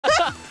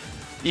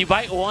You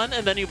bite one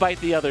and then you bite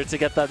the other to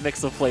get that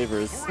mix of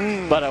flavors.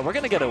 But we're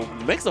going to get a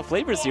mix of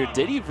flavors here.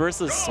 Diddy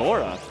versus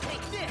Sora.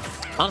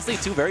 Honestly,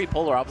 two very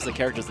polar opposite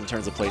characters in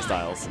terms of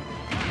playstyles.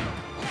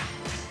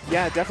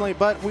 Yeah, definitely.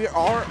 But we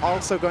are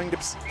also going to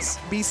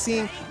be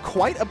seeing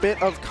quite a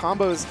bit of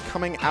combos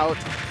coming out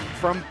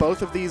from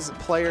both of these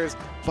players.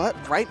 But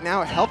right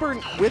now,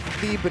 HelpR with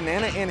the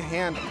banana in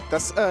hand,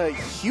 that's a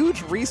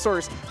huge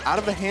resource out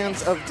of the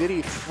hands of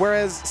Diddy.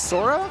 Whereas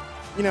Sora,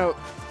 you know,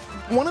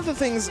 one of the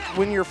things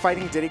when you're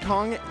fighting Diddy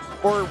Kong,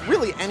 or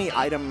really any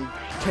item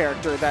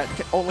character that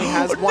only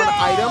has one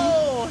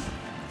item,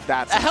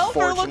 that's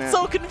HelpR unfortunate. looks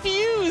so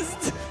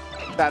confused.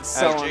 That's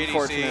so As JDC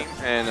unfortunate.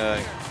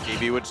 and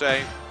KB would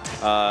say,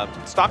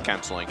 stock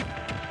canceling.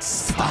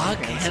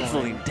 Stock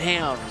canceling,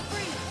 damn.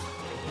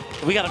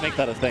 We got to make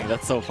that a thing.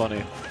 That's so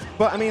funny.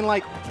 But I mean,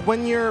 like,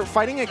 when you're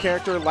fighting a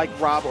character like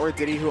Rob or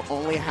Diddy who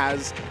only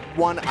has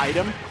one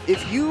item,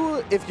 if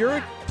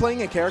you're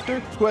playing a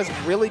character who has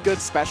really good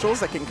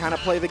specials that can kind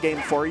of play the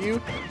game for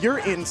you, you're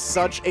in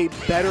such a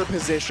better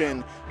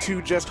position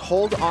to just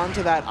hold on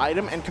to that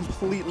item and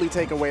completely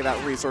take away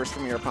that resource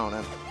from your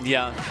opponent.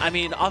 Yeah, I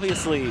mean,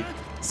 obviously,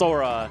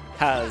 Sora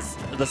has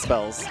the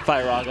spells,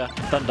 Firaga,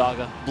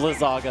 Thundaga,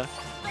 Blizzaga,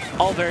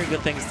 all very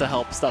good things to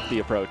help stuff the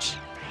approach,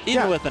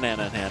 even with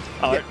banana in hand.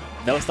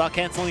 No stock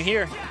canceling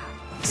here.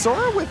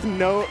 Sora with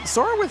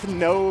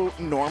no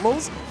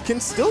normals can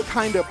still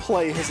kind of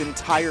play his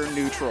entire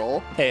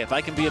neutral. Hey, if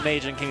I can be a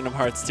mage in Kingdom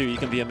Hearts 2, you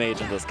can be a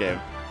mage in this game.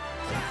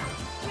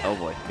 Oh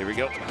boy, here we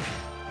go.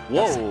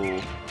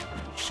 Whoa.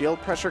 Shield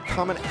pressure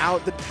coming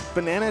out. The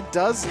banana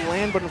does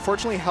land, but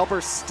unfortunately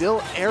HelpR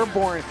still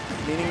airborne,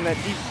 meaning that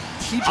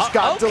he just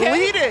got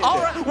deleted. All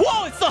right.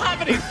 Whoa, it's still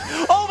happening.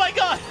 Oh my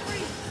god.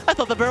 I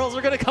thought the barrels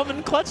were going to come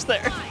in clutch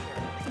there.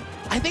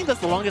 I think that's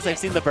the longest I've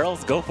seen the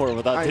barrels go for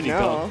without Diddy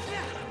Kong.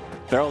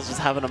 Barrels just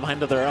having a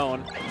mind of their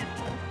own.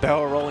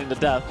 Barrel rolling to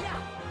death.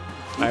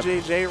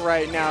 EJJ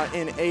right now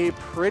in a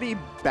pretty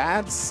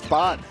bad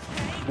spot.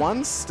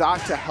 One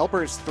stock to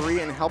HelpR's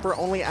 3, and HelpR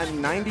only at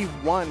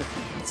 91.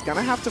 It's going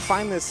to have to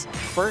find this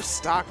first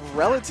stock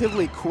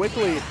relatively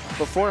quickly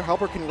before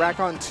HelpR can rack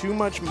on too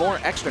much more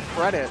extra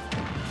credit.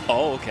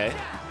 Oh, okay.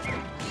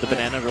 The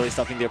banana really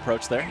stopping the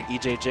approach there.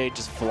 EJJ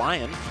just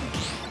flying.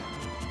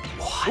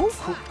 Ooh,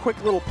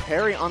 quick little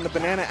parry on the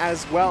banana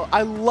as well.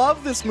 I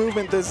love this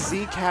movement, the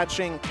Z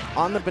catching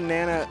on the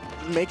banana,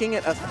 making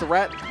it a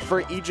threat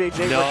for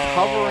EJJ,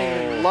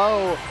 recovering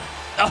low.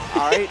 All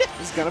right,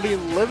 he's going to be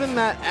living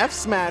that F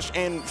smash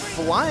and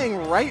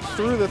flying right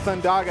through the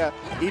Thundaga.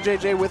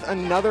 EJJ with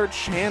another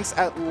chance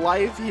at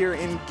life here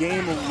in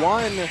game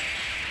 1.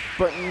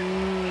 But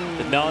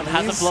no one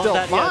hasn't he's blown still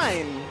that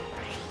fine.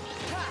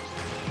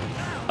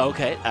 Yet.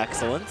 Okay,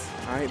 excellent.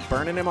 All right,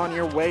 burning him on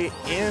your way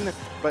in,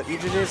 but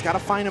EJJ's got to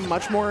find a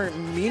much more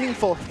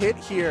meaningful hit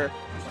here.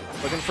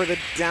 Looking for the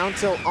down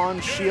tilt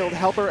on shield.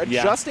 HelpR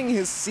adjusting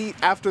his seat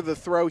after the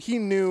throw. He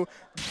knew,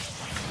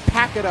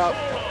 pack it up,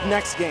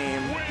 next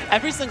game.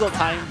 Every single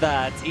time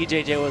that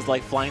EJJ was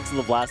like flying to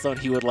the blast zone,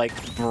 he would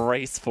like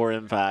brace for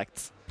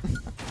impact.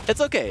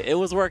 It's okay, it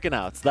was working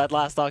out. That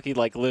last stock he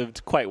like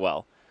lived quite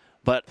well.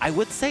 But I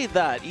would say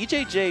that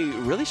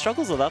EJJ really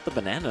struggles without the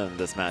banana in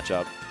this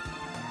matchup.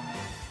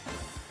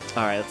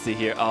 All right, let's see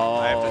here. Oh,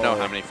 I have to know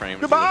how many frames.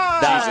 Goodbye!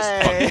 Jesus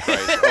fucking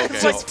Christ. Okay.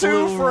 Just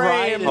 2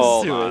 frames.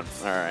 Hold on.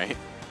 All right.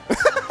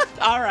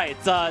 All right.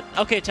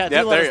 Okay, Chad,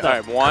 Yep, do let us know. all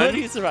right, 1, Could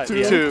he survive?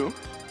 2,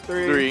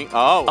 3.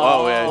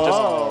 Oh,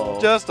 yeah,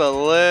 just a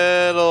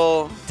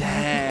little,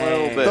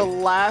 Dang. bit. The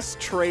last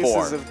traces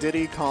 4. of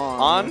Diddy Kong.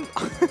 On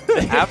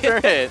after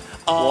hit.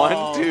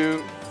 1,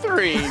 2,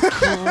 3.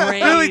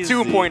 Really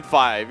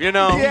 2.5. You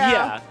know.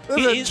 Yeah.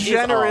 That's a He's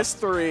generous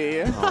off.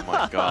 3. Oh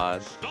my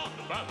God.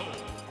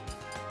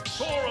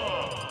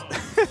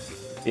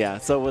 Yeah.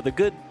 So with a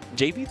good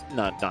JV,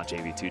 not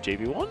JV2,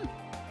 JV1.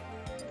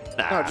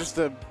 No, just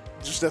a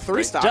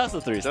 3 stock. Just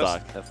a 3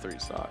 stock. Just a 3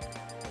 stock.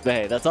 But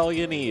hey, that's all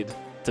you need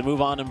to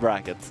move on in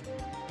brackets.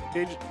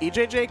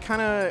 EJJ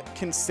kind of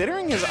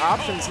considering his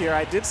options here.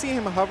 I did see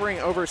him hovering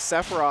over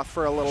Sephiroth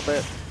for a little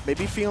bit,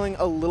 maybe feeling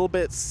a little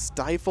bit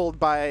stifled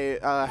by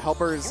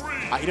HelpR's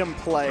item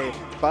play,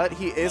 but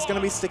he is going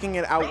to be sticking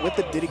it out with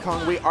the Diddy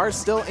Kong. We are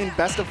still in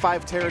best of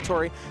 5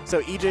 territory,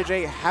 so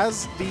EJJ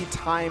has the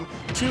time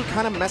to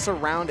kind of mess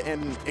around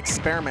and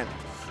experiment.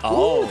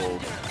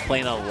 Oh,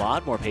 playing a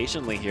lot more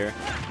patiently here.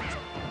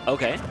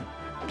 Okay.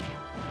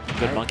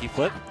 Good monkey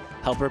flip.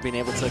 HelpR being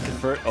able to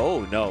convert.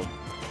 Oh, no.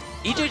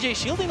 EJJ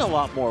shielding a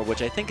lot more,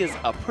 which I think is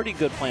a pretty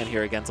good plan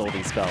here against all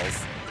these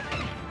spells.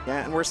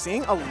 Yeah, and we're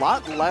seeing a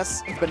lot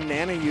less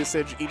banana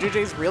usage.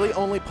 EJJ's really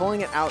only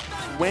pulling it out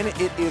when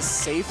it is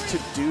safe to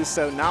do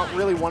so, not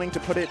really wanting to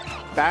put it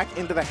back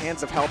into the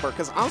hands of HelpR,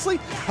 because honestly,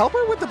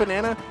 HelpR with the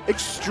banana,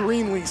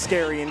 extremely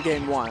scary in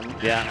game 1.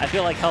 Yeah, I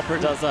feel like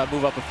HelpR does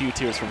move up a few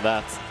tiers from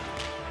that.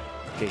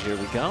 Okay, here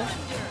we go.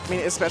 I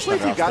mean, especially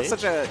if you got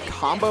such a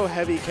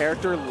combo-heavy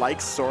character like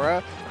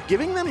Sora,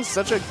 giving them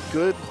such a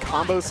good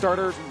combo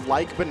starter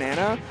like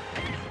Banana,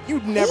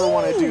 you'd never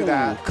want to do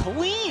that.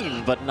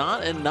 Clean, but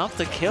not enough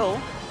to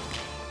kill.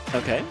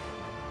 Okay.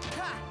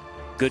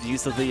 Good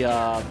use of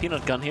the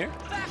peanut gun here.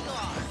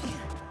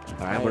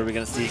 All right, what are we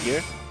going to see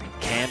here?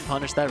 Can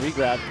punish that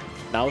regrab.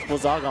 Now with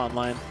Blizzaga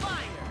online.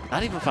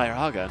 Not even Fire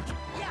Haga.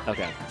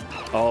 Okay.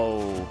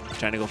 Oh,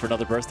 trying to go for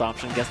another burst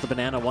option. Gets the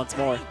banana once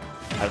more.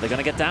 How are they going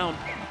to get down?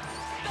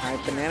 All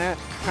right, Banana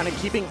kind of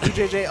keeping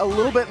EJJ a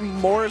little bit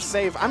more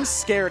safe. I'm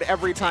scared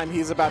every time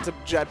he's about to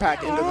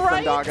jetpack into the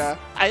Fundaga.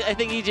 I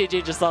think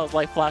EJJ just saw his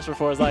light flash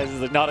before his eyes. He's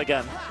like, not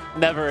again.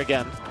 Never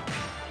again.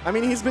 I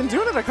mean, he's been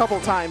doing it a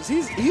couple times.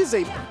 He's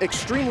a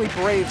extremely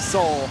brave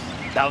soul.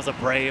 That was a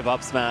brave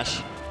up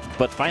smash.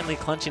 But finally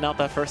clenching out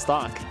that first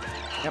stock.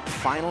 Yep,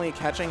 finally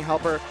catching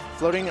HelpR,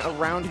 floating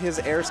around his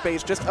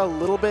airspace just a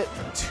little bit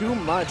too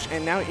much.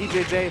 And now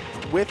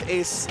EJJ, with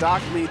a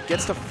stock lead,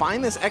 gets to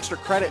find this extra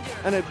credit.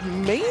 An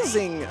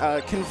amazing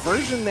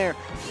conversion there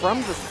from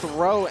the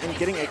throw and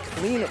getting a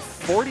clean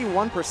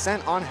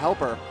 41% on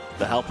HelpR.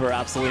 The HelpR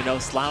absolutely no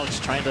slouch,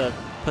 trying to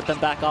put them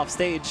back off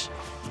stage.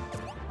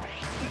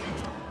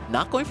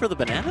 Not going for the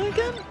banana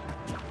again?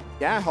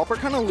 Yeah, HelpR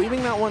kind of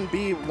leaving that one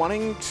be,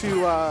 wanting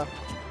to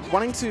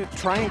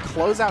try and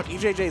close out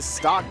EJJ's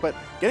stock, but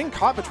getting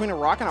caught between a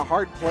rock and a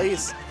hard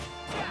place.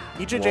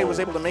 EJJ was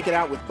able to make it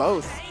out with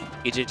both.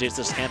 EJJ's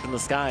just camping the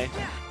sky.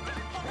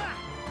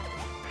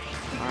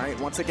 All right,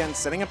 once again,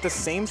 setting up the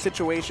same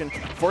situation,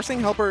 forcing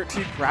HelpR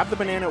to grab the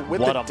banana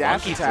with the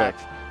dash attack.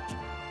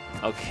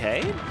 Flip.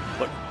 Okay.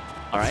 But,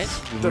 all right,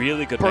 The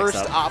really good burst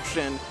mix-up.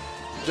 option.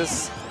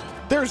 Just,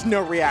 there's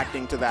no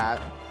reacting to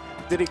that.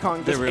 Diddy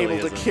Kong just really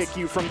able to isn't. kick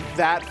you from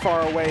that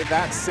far away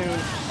that soon.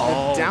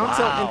 Oh, Down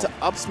tilt wow. into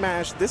up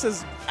smash. This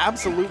is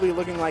absolutely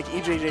looking like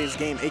EJJ's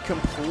game. A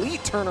complete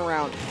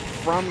turnaround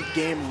from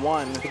game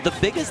one. The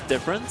biggest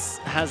difference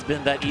has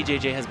been that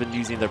EJJ has been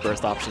using their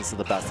burst options to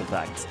the best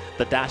effect.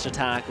 The dash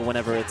attack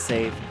whenever it's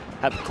safe,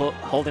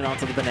 holding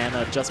onto the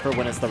banana just for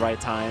when it's the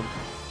right time,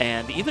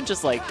 and even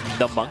just like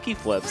the monkey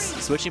flips,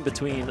 switching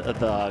between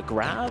the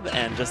grab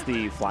and just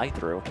the fly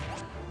through.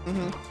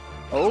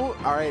 Oh,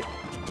 all right.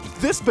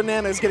 This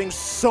banana is getting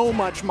so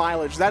much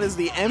mileage. That is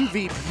the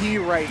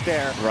MVP right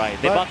there.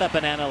 Right, they bought that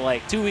banana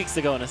like 2 weeks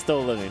ago and it's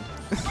still living.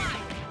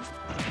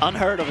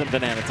 Unheard of in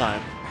banana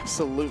time.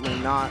 Absolutely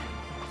not.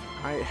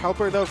 All right,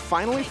 HelpR though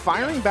finally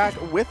firing back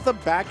with the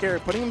back air,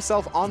 putting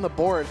himself on the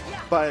board.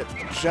 But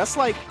just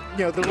like,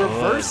 you know, the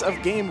reverse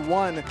of game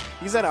one,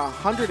 he's at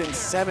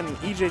 107.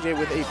 EJJ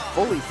with a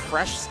fully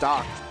fresh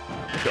stock.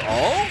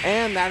 Oh?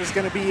 And that is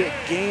going to be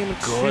game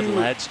Good two.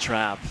 ledge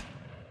trap.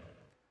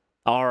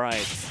 All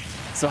right.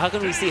 So how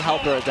can we see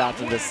HelpR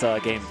adapt in this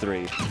game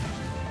three?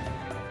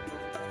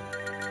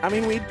 I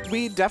mean,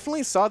 we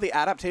definitely saw the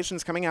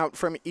adaptations coming out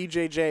from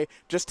EJJ,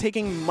 just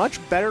taking much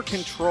better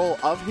control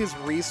of his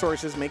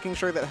resources, making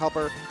sure that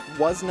HelpR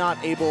was not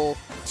able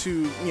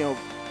to, you know,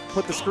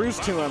 put the screws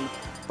to him.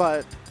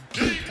 But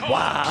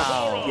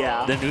Wow.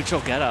 Yeah. The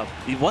neutral getup.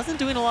 He wasn't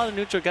doing a lot of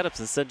neutral getups,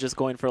 instead just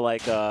going for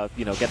like,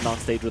 you know, getting on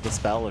stage with a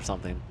spell or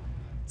something.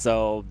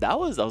 So that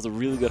was a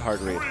really good hard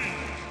rate.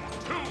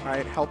 All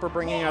right, HelpR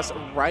bringing us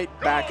right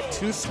back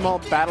to small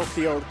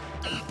battlefield.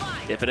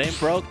 If it ain't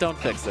broke, don't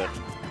fix it.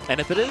 And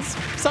if it is,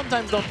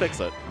 sometimes don't fix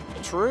it.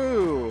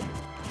 True.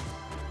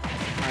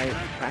 All right,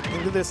 back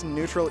into this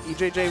neutral.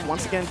 EJJ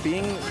once again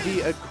being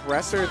the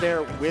aggressor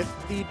there with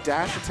the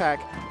dash attack,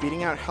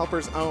 beating out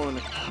HelpR's own.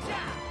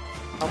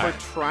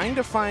 HelpR trying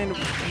to find,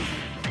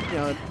 you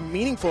know, a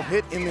meaningful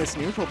hit in this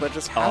neutral, but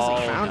just hasn't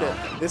found it.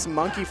 This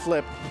monkey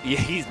flip. Yeah,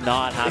 he's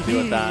not happy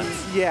with that.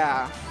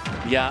 Yeah.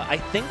 Yeah, I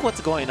think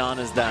what's going on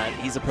is that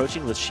he's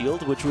approaching with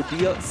shield, which would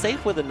be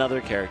safe with another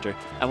character.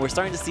 And we're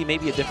starting to see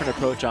maybe a different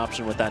approach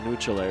option with that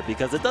neutral air,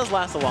 because it does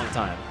last a long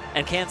time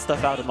and can't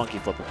stuff out a monkey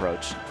flip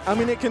approach. I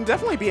mean, it can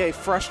definitely be a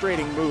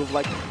frustrating move.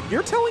 Like,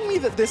 you're telling me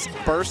that this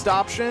burst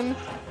option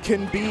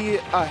can be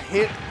a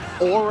hit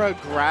or a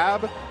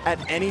grab at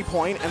any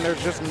point and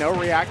there's just no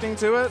reacting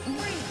to it?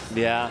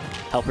 Yeah,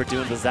 HelpR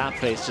doing the zap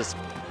face, just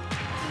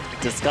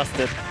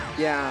disgusted.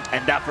 Yeah.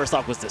 And that first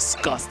off was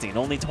disgusting.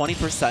 Only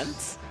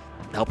 20%?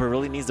 HelpR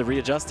really needs to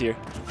readjust here.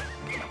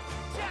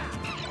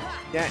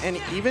 Yeah, and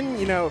even,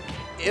 you know,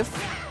 if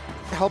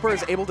HelpR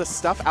is able to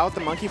stuff out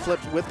the monkey flip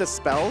with the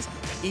spells,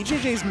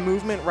 EJJ's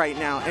movement right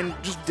now, and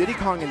just Diddy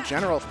Kong in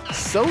general,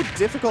 so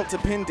difficult to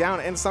pin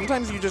down, and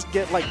sometimes you just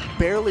get like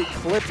barely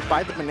clipped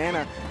by the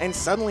banana, and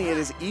suddenly it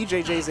is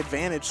EJJ's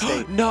advantage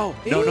state. No.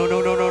 No.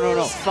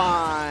 It's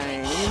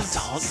fine. It's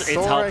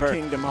Sora HelpR.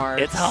 Kingdom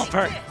Hearts. It's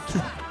HelpR.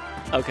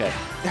 Okay.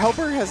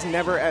 HelpR has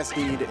never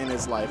SD'd in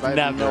his life. I have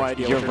Never. no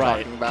idea You're what you're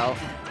right. talking about.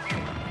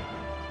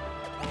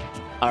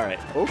 All right.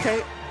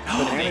 Okay.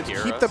 Banana They to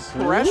hear keep the us.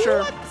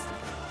 pressure.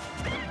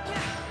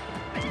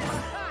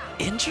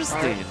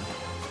 Interesting.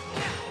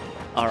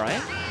 All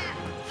right.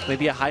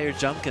 Maybe a higher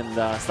jump can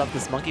stop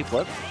this monkey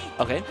flip.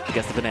 Okay, I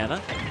guess the banana.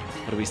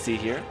 What do we see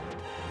here?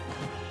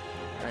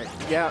 All right.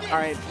 Yeah, all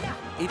right.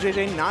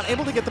 EJJ not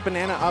able to get the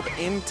banana up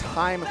in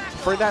time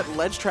for that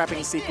ledge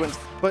trapping sequence,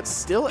 but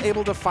still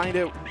able to find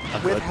it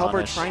with good HelpR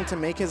punish. trying to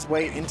make his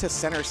way into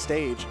center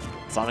stage.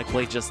 Sonic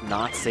Blade just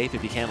not safe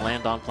if you can't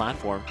land on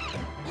platform.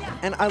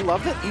 And I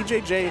love that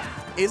EJJ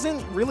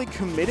isn't really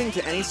committing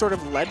to any sort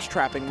of ledge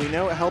trapping. We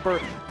know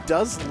HelpR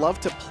does love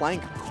to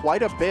plank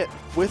quite a bit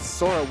with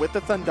Sora, with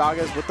the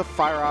Thundagas, with the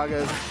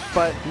Fire-Agas,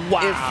 but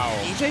if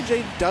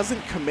EJJ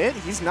doesn't commit,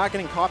 he's not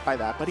getting caught by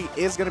that, but he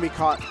is going to be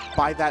caught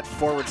by that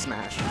forward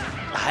smash.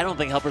 I don't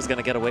think HelpR's going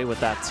to get away with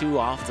that too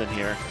often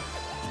here.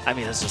 I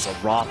mean, it's just a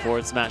raw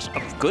forward smash.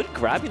 Good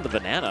grabbing the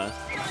banana.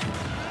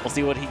 We'll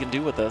see what he can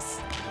do with this.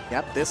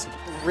 Yep, this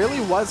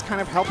really was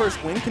kind of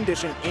HelpR's win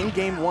condition in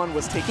Game 1,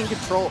 was taking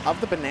control of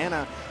the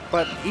banana,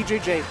 but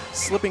EJJ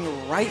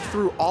slipping right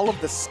through all of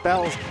the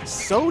spells.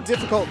 So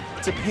difficult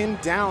to pin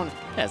down.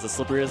 Yeah, as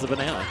slippery as a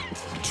banana.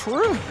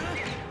 True.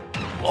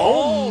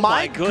 Oh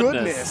my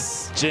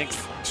goodness. Jinx.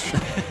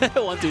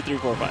 1, 2, 3,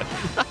 4,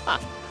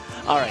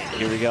 5. All right,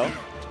 here we go.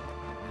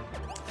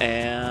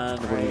 And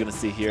what are we going to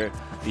see here?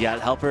 Yeah,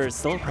 HelpR is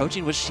still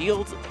approaching with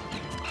shield.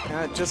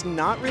 Just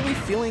not really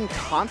feeling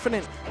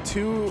confident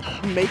to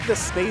make the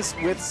space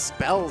with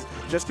spells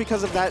just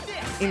because of that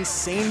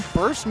insane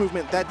burst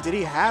movement that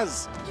Diddy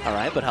has. All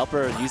right, but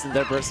HelpR using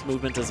their burst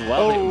movement as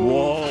well.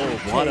 Whoa,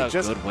 what a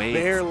good wait.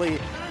 Barely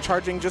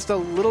charging just a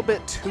little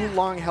bit too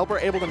long.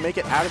 HelpR able to make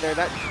it out of there.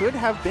 That could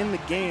have been the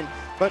game,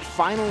 but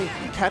finally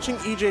catching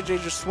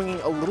EJJ just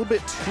swinging a little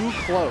bit too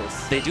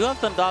close. They do have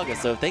Thundaga,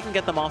 so if they can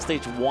get them off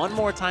stage one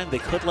more time, they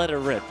could let it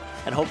rip,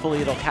 and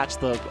hopefully it'll catch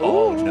the...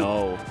 Oh,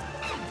 no.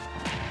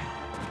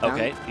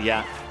 Okay,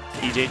 yeah.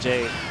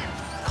 EJJ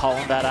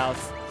calling that out.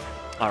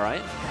 All right.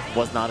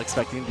 Was not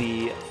expecting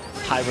the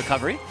high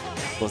recovery.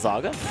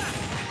 Xenosaga.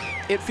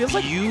 It feels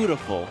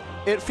beautiful.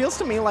 It feels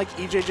to me like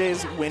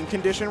EJJ's win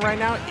condition right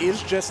now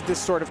is just this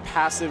sort of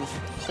passive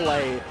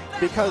play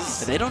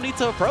because... They don't need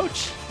to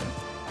approach.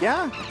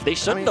 Yeah. They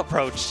shouldn't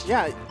approach.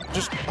 Yeah,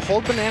 just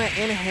hold banana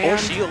in hand. Or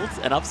shield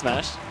and up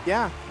smash.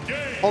 Yeah.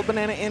 Hold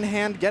banana in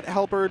hand, get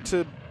HelpR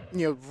to,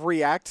 you know,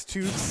 react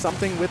to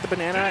something with the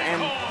banana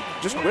and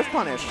just whiff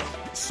punish.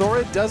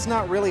 Sora does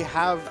not really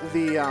have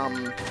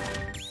the,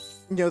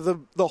 you know,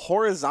 the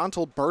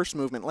horizontal burst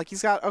movement. Like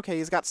he's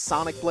got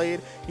Sonic Blade,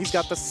 he's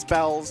got the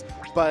spells,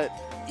 but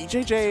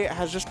EJJ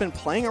has just been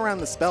playing around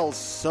the spells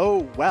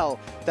so well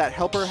that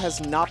HelpR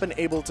has not been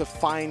able to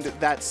find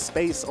that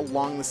space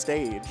along the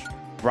stage.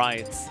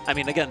 Right. I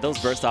mean, again, those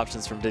burst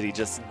options from Diddy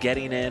just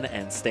getting in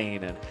and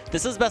staying in.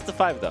 This is best of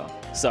 5 though,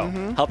 so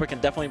HelpR can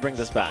definitely bring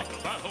this back.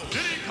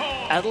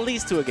 At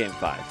least to a Game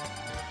 5.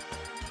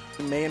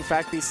 We may in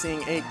fact be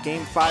seeing a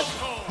Game 5.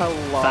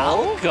 Hello?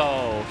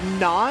 Falco!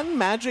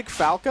 Non-magic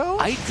Falco?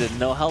 I didn't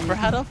know HelpR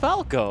had a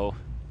Falco.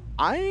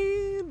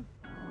 I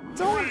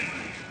don't...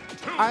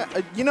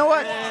 you know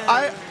what?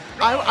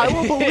 I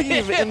will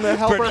believe in the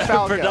HelpR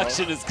Falco.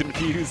 Production is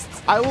confused.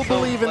 I will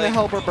believe in the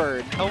HelpR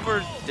Bird.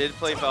 HelpR did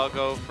play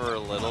Falco for a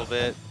little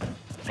bit,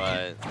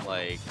 but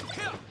like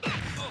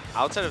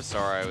outside of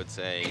Sora, I would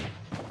say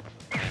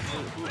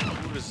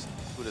who does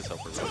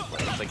HelpR really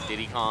play? It's like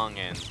Diddy Kong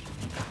and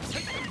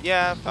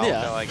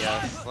Falco, I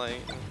guess. Like,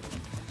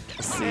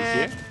 let's see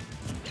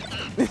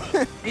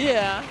here.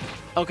 Yeah.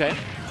 Okay.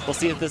 We'll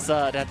see if this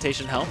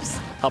adaptation helps.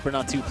 HelpR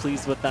not too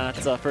pleased with that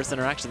first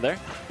interaction there.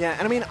 Yeah,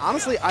 and I mean,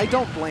 honestly, I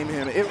don't blame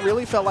him. It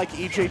really felt like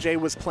EJJ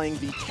was playing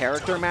the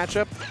character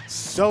matchup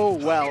so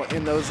well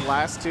in those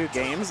last 2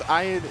 games.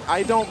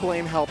 I don't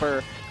blame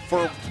HelpR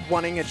for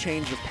wanting a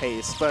change of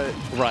pace, but...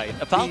 Right.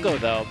 Falco,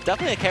 though,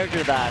 definitely a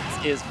character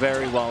that is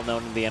very well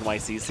known in the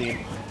NYC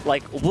scene.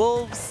 Like,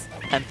 Wolves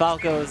and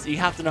Falcos, you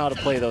have to know how to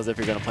play those if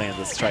you're going to play in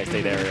this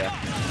tri-state area.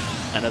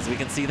 And as we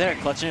can see there,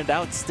 clutching it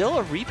out, still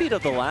a repeat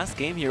of the last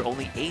game here,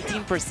 only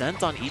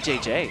 18% on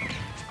EJJ.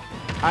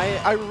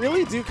 I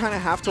really do kind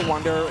of have to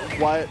wonder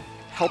what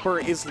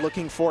HelpR is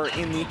looking for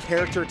in the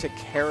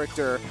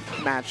character-to-character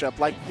matchup.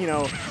 Like, you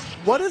know,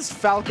 what does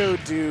Falco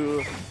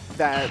do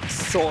that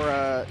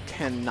Sora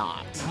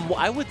cannot?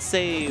 I would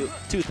say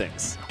 2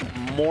 things.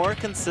 More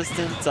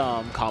consistent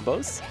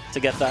combos to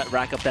get that,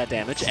 rack up that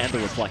damage, and the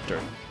Reflector.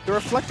 The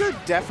Reflector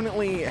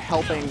definitely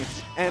helping,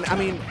 and I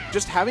mean,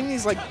 just having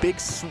these like big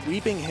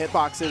sweeping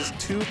hitboxes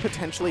to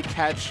potentially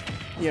catch,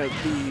 you know,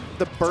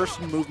 the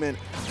burst movement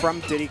from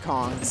Diddy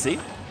Kong. See?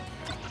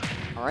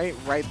 All right,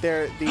 right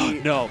there.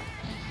 The no.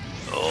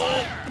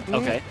 Oh.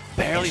 Okay,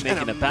 barely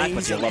making it back,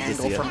 but you love to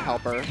see it. From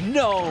HelpR.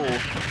 No.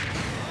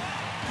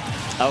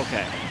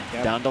 Okay,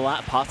 down to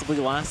possibly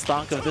last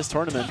stock of this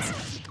tournament.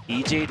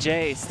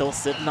 EJJ still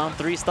sitting on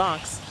 3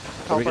 stocks.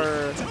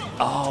 HelpR.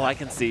 Oh, I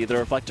can see. The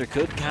Reflector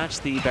could catch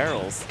the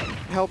barrels.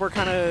 HelpR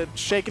kind of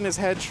shaking his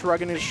head,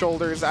 shrugging his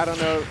shoulders. I don't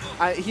know.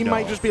 He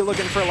might just be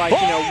looking for, like,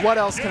 you know, what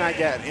else can I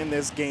get in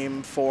this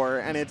game for?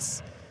 And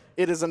it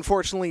is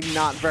unfortunately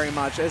not very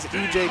much, as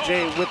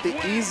EJJ with the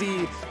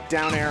easy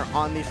down air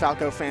on the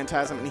Falco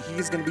Phantasm, and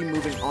he's going to be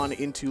moving on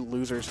into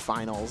losers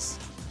finals.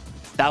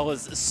 That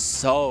was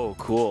so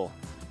cool.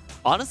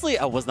 Honestly,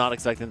 I was not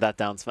expecting that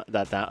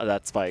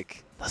that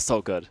spike. That's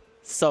so good.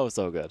 So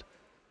good.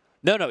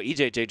 No,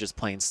 EJJ just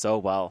playing so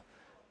well.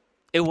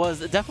 It was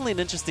definitely an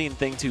interesting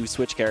thing to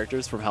switch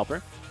characters from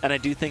HelpR, and I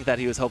do think that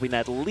he was hoping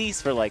at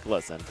least for, like,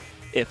 listen,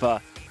 if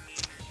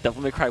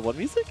Devil May Cry 1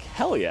 music?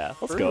 Hell yeah,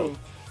 let's go.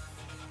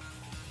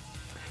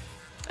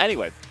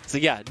 Anyway, so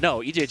yeah, no,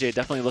 EJJ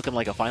definitely looking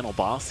like a final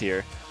boss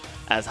here,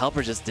 as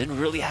HelpR just didn't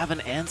really have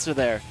an answer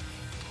there.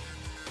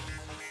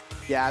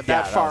 Yeah,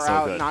 that far so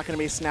out, good. not going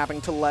to be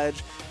snapping to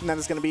ledge. And then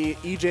it's going to be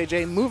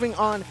EJJ moving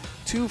on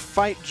to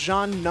fight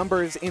John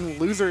Numbers in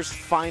Losers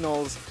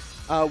Finals,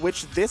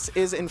 which this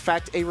is, in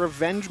fact, a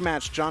revenge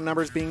match. John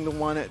Numbers being the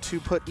one to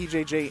put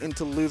EJJ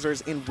into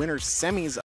Losers in Winners Semis